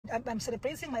I'm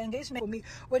celebrating my engagement for me.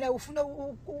 When I ufuna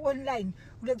online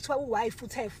kuthiwa uwife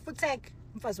utag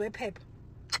mfazi wephepha.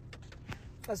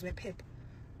 Mfazi wephepha.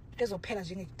 Lezophela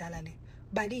nje ngekudala le.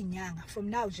 Bali inyanga from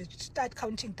now just start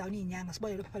counting down inyanga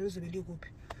sibone lo phepha luzobe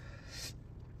likuphi.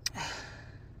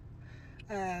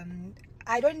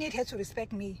 I don't need her to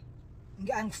respect me.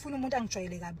 Angifuni umuntu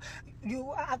angijwayele kabi.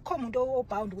 You akho umuntu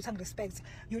obound ukuthi angirespect.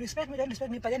 You respect me, don't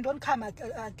respect me, but then don't come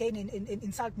again and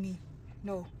insult me.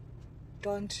 No.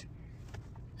 Don't.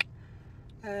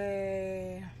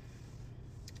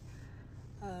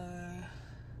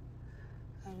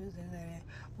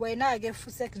 Wena ke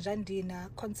fusek njandina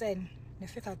concern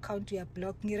ne-fake account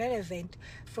uyablock ngi-relevant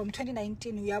from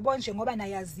 2019 uyabona nje ngoba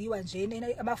nayaziwa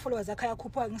nje ama-followers akhe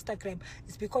ayakhuphuka ku-Instagram.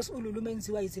 It's because uLulu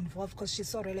Menziwa is involved because she's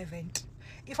so relevant.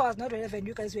 If I was not relevant,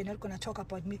 you guys were not going to talk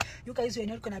about me. You guys were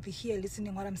not going to be here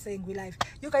listening what I'm saying we live.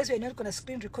 You guys were not going to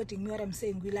screen recording me what I'm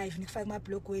saying we live. Ngifaka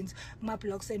ma-blog wins,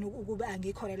 ma-blog saying ukuba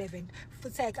angikho relevant.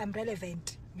 Futhi I'm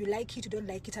relevant. You like it, you don't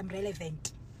like it, I'm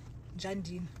relevant.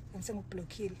 Njandini,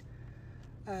 ngizengukublockile.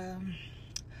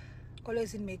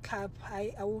 Always in makeup.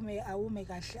 Awume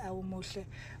kahle awumuhle.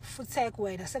 Futhi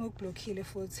wena sengukublockile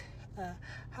futhi.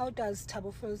 How does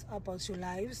Thabo feel about your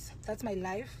lives? That's my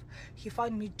life. He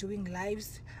found me doing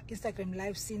lives, Instagram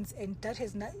live since, and that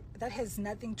has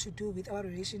nothing to do with our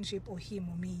relationship or him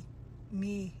or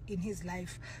me in his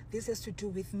life. This has to do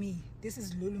with me. This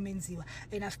is Lulu Menziwa,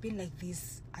 and I've been like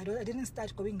this. I didn't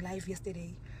start going live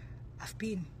yesterday. I've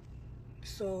been.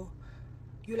 So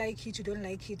you like it, you don't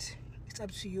like it, it's up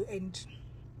to you. And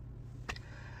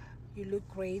you look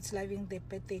great, loving the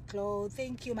birthday clothes.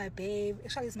 Thank you, my babe.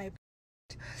 Actually, it's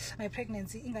my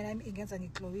pregnancy. Ingane yami ingenza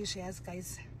ngiglowishe yazi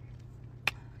guys.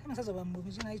 Ngisazoba mbubi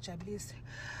njengayijabulisa.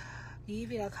 You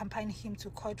even accompany him to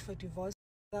court for divorce.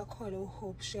 Kakholo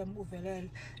uHope Shem uvelele.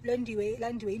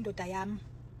 Landiwe indoda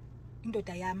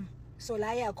yami. So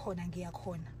la yakhona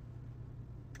ngiyakhona.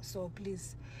 So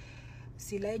please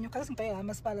sila eNewcastle ngibheka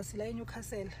ngamasipala sila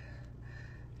eNewcastle.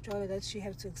 Joy that she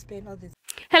have to explain all this.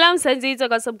 Hello, Msenzito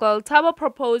Gossip Girl. Thabo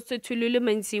proposed to Lulu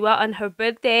Menziwa on her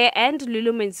birthday, and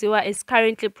Lulu Menziwa is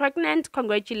currently pregnant.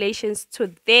 Congratulations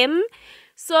to them.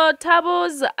 So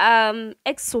Thabo's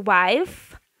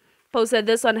ex-wife posted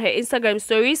this on her Instagram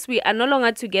stories. We are no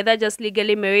longer together, just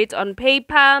legally married on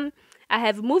paper. I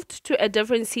have moved to a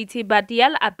different city, but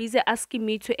y'all are busy asking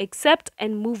me to accept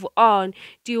and move on.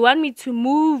 Do you want me to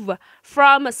move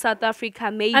from South Africa?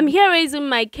 Maybe. I'm here raising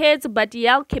my kids, but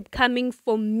y'all keep coming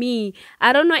for me.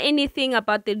 I don't know anything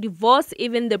about the divorce,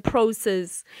 even the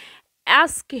process.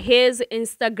 Ask his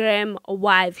Instagram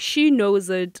wife. She knows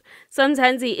it.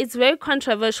 Sometimes it's very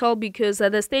controversial because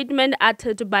the statement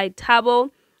uttered by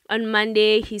Thabo on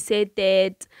Monday, he said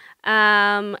that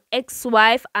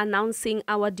ex-wife announcing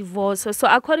our divorce. So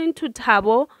according to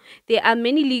Thabo, there are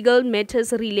many legal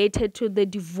matters related to the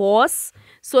divorce.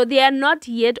 So they are not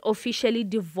yet officially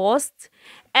divorced.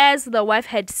 As the wife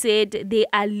had said, they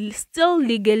are still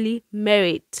legally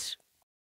married.